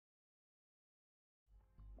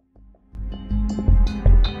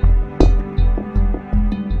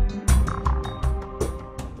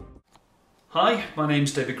Hi, my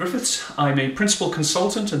name's David Griffiths. I'm a Principal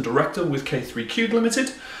Consultant and Director with K3Cube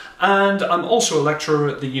Limited, and I'm also a lecturer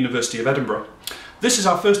at the University of Edinburgh. This is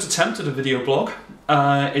our first attempt at a video blog.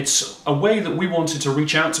 It's a way that we wanted to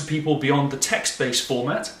reach out to people beyond the text-based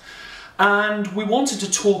format, and we wanted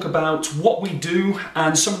to talk about what we do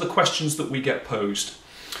and some of the questions that we get posed.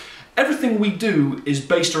 Everything we do is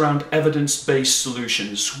based around evidence-based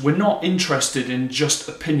solutions. We're not interested in just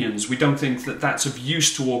opinions. We don't think that that's of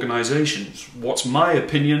use to organisations. What's my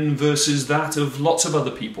opinion versus that of lots of other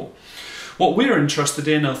people? What we're interested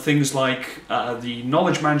in are things like the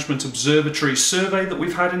Knowledge Management Observatory survey that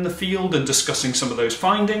we've had in the field and discussing some of those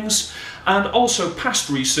findings, and also past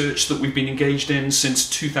research that we've been engaged in since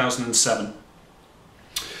 2007.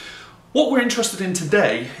 What we're interested in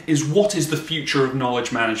today is what is the future of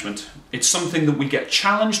knowledge management. It's something that we get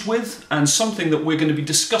challenged with and something that we're going to be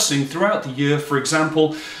discussing throughout the year. For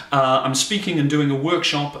example, I'm speaking and doing a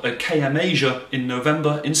workshop at KM Asia in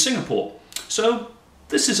November in Singapore. So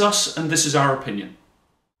this is us and this is our opinion.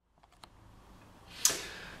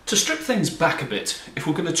 To strip things back a bit, if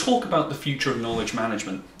we're going to talk about the future of knowledge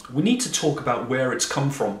management, we need to talk about where it's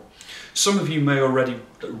come from. Some of you may already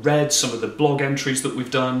read some of the blog entries that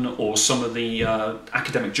we've done or some of the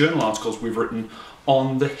academic journal articles we've written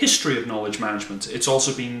on the history of knowledge management. It's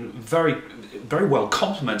also been very well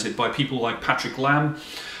complemented by people like Patrick Lamb.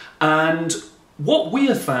 And what we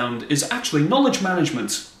have found is actually knowledge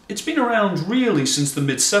management, it's been around really since the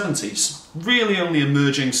mid-70s, really only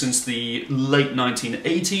emerging since the late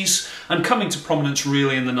 1980s and coming to prominence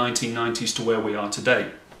really in the 1990s to where we are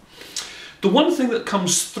today. The one thing that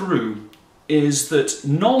comes through is that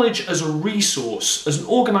knowledge as a resource, as an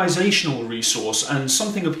organisational resource and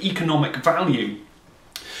something of economic value,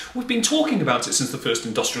 we've been talking about it since the first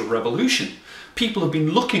Industrial Revolution. People have been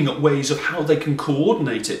looking at ways of how they can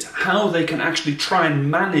coordinate it, how they can actually try and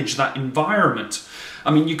manage that environment. I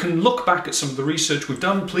mean, you can look back at some of the research we've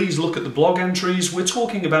done. Please look at the blog entries. We're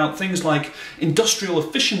talking about things like industrial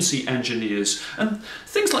efficiency engineers, and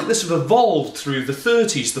things like this have evolved through the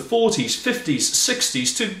 30s, the 40s, 50s,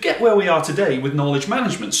 60s to get where we are today with knowledge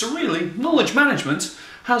management. So really, knowledge management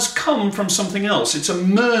has come from something else. It's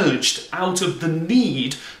emerged out of the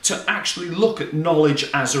need to actually look at knowledge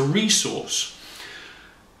as a resource.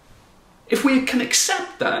 If we can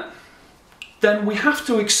accept that, then we have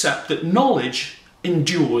to accept that knowledge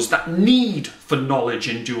endures, that need for knowledge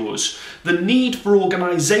endures. The need for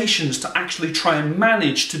organisations to actually try and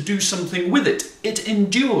manage to do something with it, it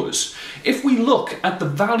endures. If we look at the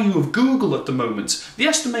value of Google at the moment, the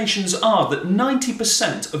estimations are that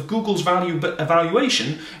 90% of Google's value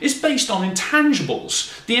evaluation is based on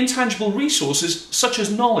intangibles, the intangible resources such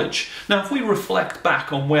as knowledge. Now, if we reflect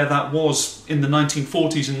back on where that was in the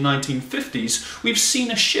 1940s and 1950s, we've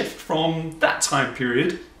seen a shift from that time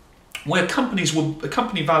period where company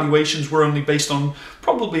valuations were only based on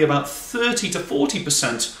probably about 30 to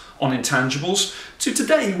 40% on intangibles, to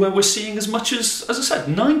today where we're seeing as much as I said,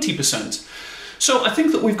 90%. So I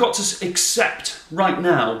think that we've got to accept right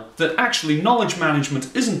now that actually knowledge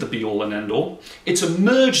management isn't the be-all and end-all. It's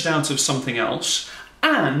emerged out of something else,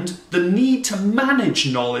 and the need to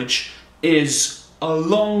manage knowledge is a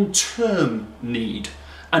long-term need,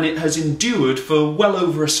 and it has endured for well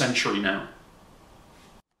over a century now.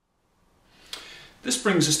 This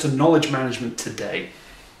brings us to knowledge management today.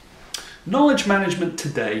 Knowledge management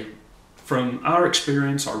today, from our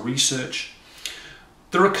experience, our research,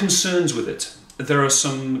 there are concerns with it. There are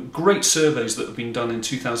some great surveys that have been done in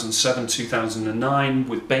 2007, 2009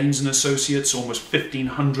 with Bain & Associates, almost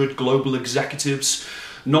 1,500 global executives.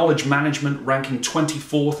 Knowledge management ranking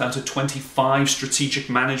 24th out of 25 strategic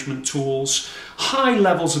management tools. High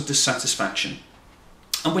levels of dissatisfaction.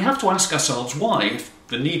 And we have to ask ourselves why. If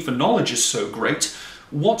the need for knowledge is so great,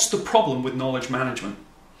 what's the problem with knowledge management?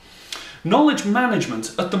 Knowledge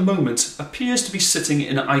management at the moment appears to be sitting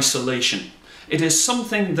in isolation. It is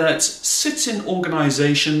something that sits in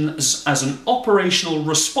organisations as an operational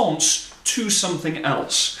response to something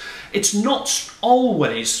else. It's not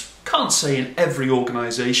always, can't say in every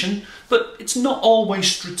organisation, but it's not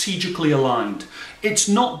always strategically aligned. It's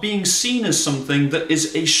not being seen as something that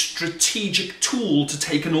is a strategic tool to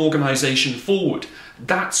take an organisation forward.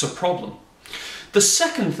 That's a problem. The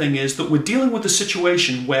second thing is that we're dealing with a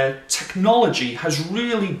situation where technology has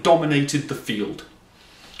really dominated the field.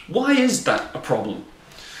 Why is that a problem?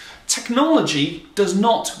 Technology does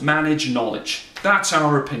not manage knowledge. That's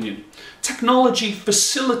our opinion. Technology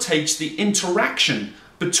facilitates the interaction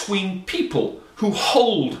between people who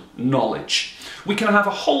hold knowledge. We can have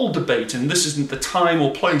a whole debate, and this isn't the time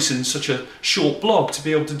or place in such a short blog to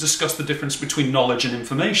be able to discuss the difference between knowledge and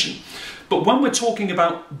information. But when we're talking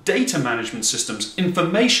about data management systems,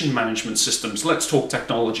 information management systems, let's talk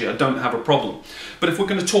technology, I don't have a problem. But if we're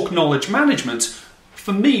going to talk knowledge management,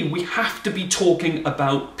 for me, we have to be talking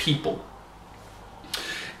about people.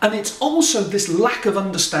 And it's also this lack of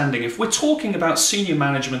understanding. If we're talking about senior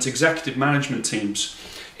management, executive management teams,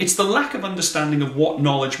 it's the lack of understanding of what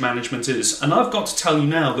knowledge management is. And I've got to tell you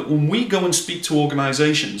now that when we go and speak to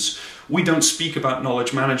organizations, we don't speak about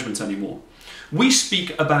knowledge management anymore. We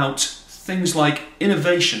speak about things like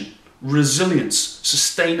innovation, resilience,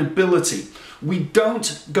 sustainability. We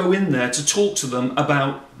don't go in there to talk to them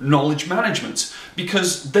about knowledge management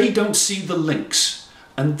because they don't see the links.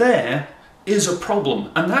 And there is a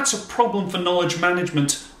problem. And that's a problem for knowledge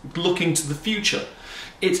management looking to the future.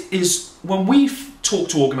 It is when we've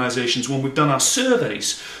talked to organizations, when we've done our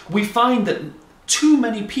surveys, we find that too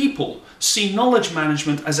many people see knowledge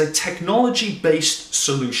management as a technology-based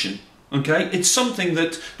solution. Okay, it's something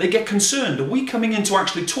that they get concerned. Are we coming in to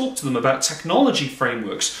actually talk to them about technology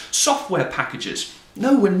frameworks, software packages?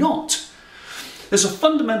 No, we're not. There's a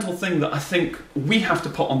fundamental thing that I think we have to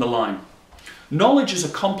put on the line. Knowledge is a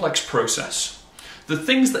complex process. The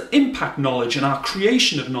things that impact knowledge and our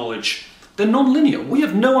creation of knowledge, they're non-linear. We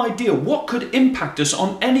have no idea what could impact us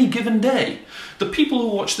on any given day. The people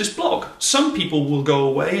who watch this blog, some people will go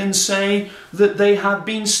away and say that they have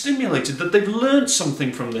been stimulated, that they've learned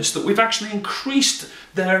something from this, that we've actually increased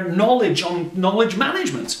their knowledge on knowledge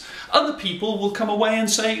management. Other people will come away and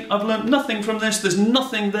say, I've learned nothing from this, there's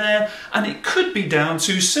nothing there, and it could be down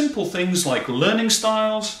to simple things like learning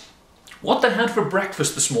styles, what they had for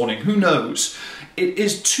breakfast this morning, who knows? It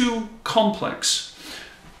is too complex.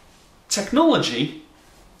 Technology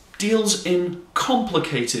deals in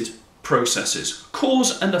complicated processes,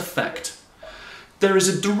 cause and effect. There is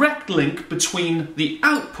a direct link between the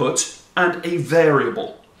output and a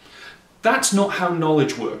variable. That's not how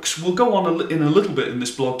knowledge works. We'll go on in a little bit in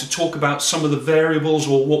this blog to talk about some of the variables,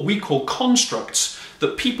 or what we call constructs,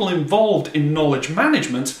 that people involved in knowledge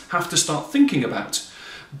management have to start thinking about.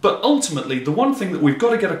 But ultimately, the one thing that we've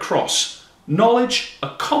got to get across, knowledge,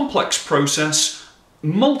 a complex process,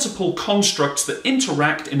 multiple constructs that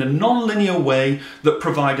interact in a non-linear way that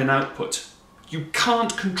provide an output. You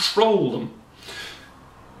can't control them.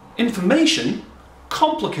 Information,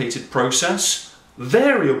 complicated process,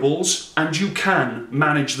 variables, and you can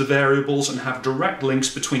manage the variables and have direct links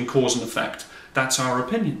between cause and effect. That's our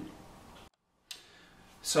opinion.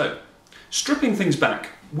 So, stripping things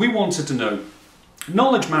back, we wanted to know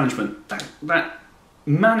knowledge management, that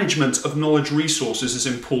management of knowledge resources is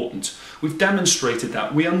important. We've demonstrated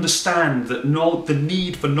that. We understand that the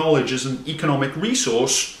need for knowledge as an economic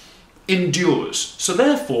resource endures. So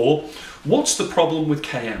therefore, what's the problem with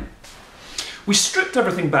KM? We stripped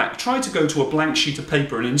everything back, tried to go to a blank sheet of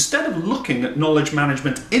paper, and instead of looking at knowledge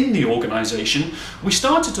management in the organisation, we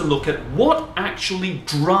started to look at what actually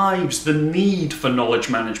drives the need for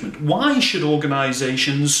knowledge management. Why should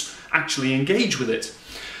organisations actually engage with it?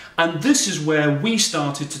 And this is where we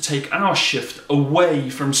started to take our shift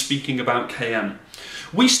away from speaking about KM.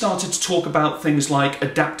 We started to talk about things like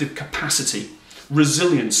adaptive capacity,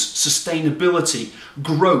 resilience, sustainability,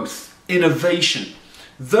 growth, innovation.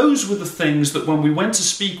 Those were the things that when we went to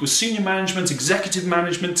speak with senior management, executive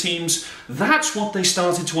management teams, that's what they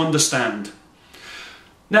started to understand.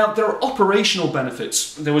 Now, there are operational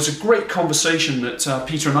benefits. There was a great conversation that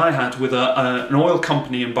Peter and I had with an oil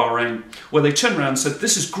company in Bahrain, where they turned around and said,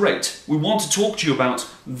 this is great, we want to talk to you about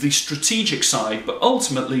the strategic side, but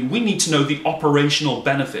ultimately we need to know the operational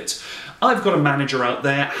benefit. I've got a manager out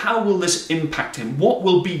there, how will this impact him? What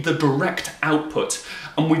will be the direct output?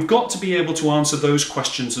 And we've got to be able to answer those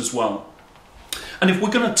questions as well. And if we're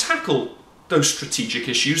going to tackle those strategic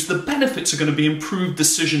issues, the benefits are going to be improved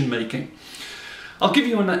decision making. I'll give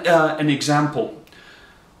you an example.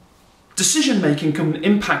 Decision making can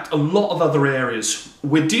impact a lot of other areas.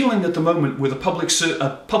 We're dealing at the moment with a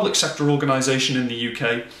public sector organisation in the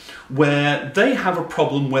UK where they have a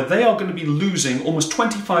problem where they are going to be losing almost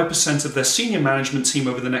 25% of their senior management team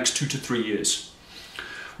over the next 2 to 3 years.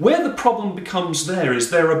 Where the problem becomes there is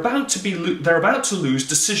they're about to lose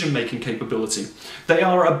decision-making capability. They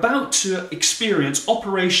are about to experience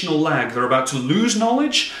operational lag. They're about to lose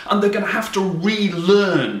knowledge, and they're going to have to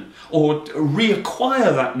relearn or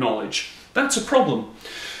reacquire that knowledge. That's a problem.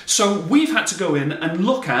 So we've had to go in and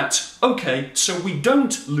look at, okay, so we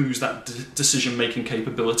don't lose that decision-making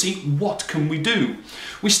capability, what can we do?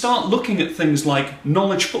 We start looking at things like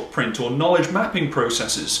knowledge footprint or knowledge mapping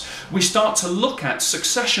processes. We start to look at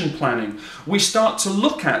succession planning. We start to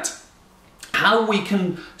look at how we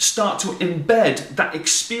can start to embed that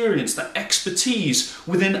experience, that expertise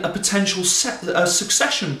within a potential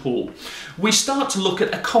succession pool. We start to look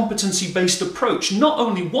at a competency-based approach, not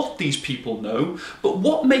only what these people know, but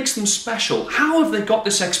what makes them special. How have they got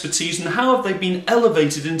this expertise and how have they been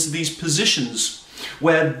elevated into these positions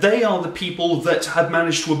where they are the people that have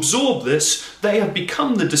managed to absorb this, they have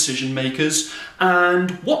become the decision makers,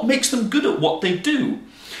 and what makes them good at what they do.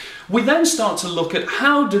 We then start to look at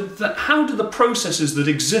how do the processes that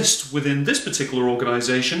exist within this particular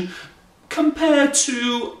organisation compare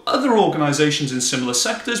to other organisations in similar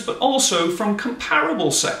sectors, but also from comparable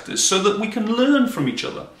sectors, so that we can learn from each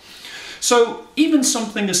other. So even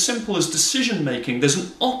something as simple as decision making, there's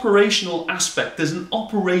an operational aspect, there's an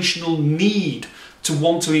operational need to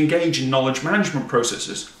want to engage in knowledge management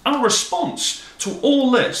processes. Our response to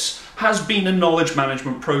all this has been a knowledge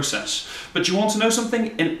management process. But you want to know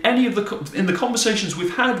something? In the conversations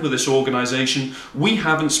we've had with this organisation, we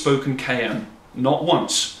haven't spoken KM, not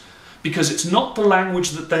once. Because it's not the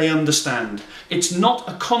language that they understand. It's not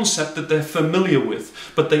a concept that they're familiar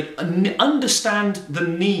with, but they understand the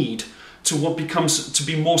need to what becomes to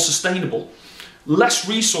be more sustainable. Less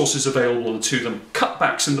resources available to them,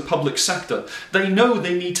 cutbacks in the public sector. They know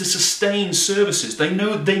they need to sustain services. They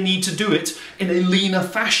know they need to do it in a leaner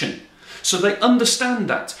fashion. So they understand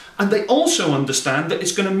that. And they also understand that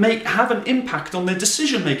it's going to have an impact on their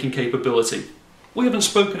decision-making capability. We haven't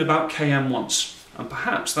spoken about KM once, and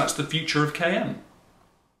perhaps that's the future of KM.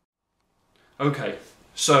 Okay,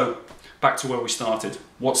 so back to where we started.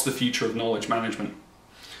 What's the future of knowledge management?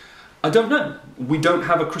 I don't know. We don't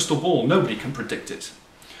have a crystal ball. Nobody can predict it.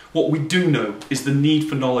 What we do know is the need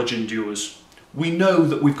for knowledge endures. We know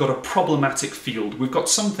that we've got a problematic field. We've got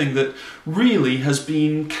something that really has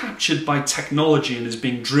been captured by technology and is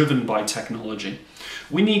being driven by technology.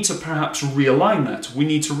 We need to perhaps realign that. We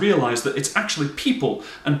need to realise that it's actually people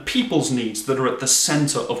and people's needs that are at the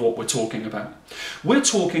centre of what we're talking about. We're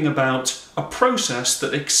talking about a process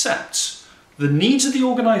that accepts the needs of the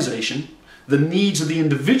organisation, the needs of the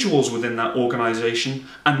individuals within that organisation,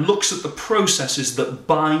 and looks at the processes that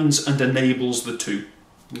binds and enables the two.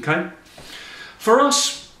 Okay? For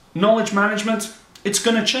us, knowledge management, it's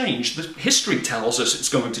going to change. The history tells us it's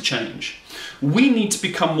going to change. We need to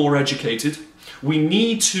become more educated. We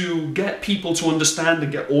need to get people to understand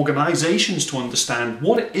and get organisations to understand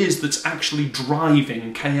what it is that's actually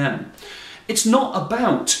driving KM. It's not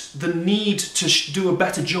about the need to do a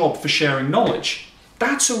better job for sharing knowledge.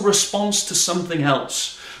 That's a response to something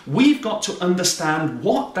else. We've got to understand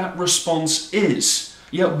what that response is.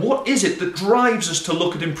 Yeah, what is it that drives us to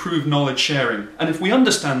look at improved knowledge sharing? And if we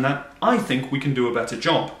understand that, I think we can do a better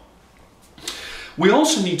job. We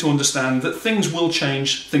also need to understand that things will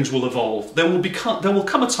change, things will evolve. There will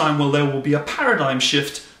come a time where there will be a paradigm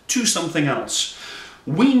shift to something else.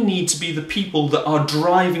 We need to be the people that are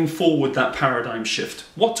driving forward that paradigm shift.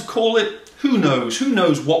 What to call it? Who knows? Who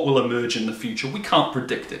knows what will emerge in the future? We can't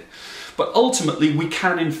predict it. But ultimately, we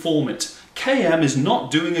can inform it. KM is not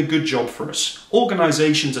doing a good job for us.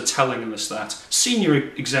 Organisations are telling us that. Senior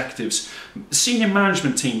executives, senior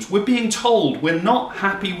management teams, we're being told we're not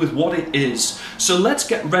happy with what it is. So let's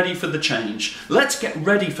get ready for the change. Let's get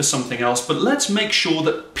ready for something else, but let's make sure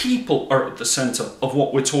that people are at the centre of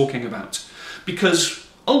what we're talking about. Because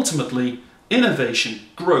ultimately, innovation,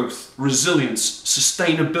 growth, resilience,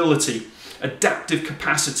 sustainability, adaptive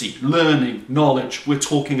capacity, learning, knowledge, we're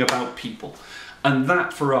talking about people. And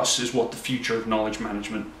that for us is what the future of knowledge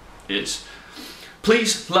management is.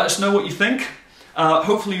 Please let us know what you think.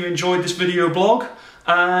 Hopefully you enjoyed this video blog,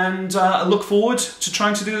 and I look forward to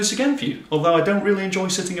trying to do this again for you, although I don't really enjoy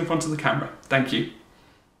sitting in front of the camera. Thank you.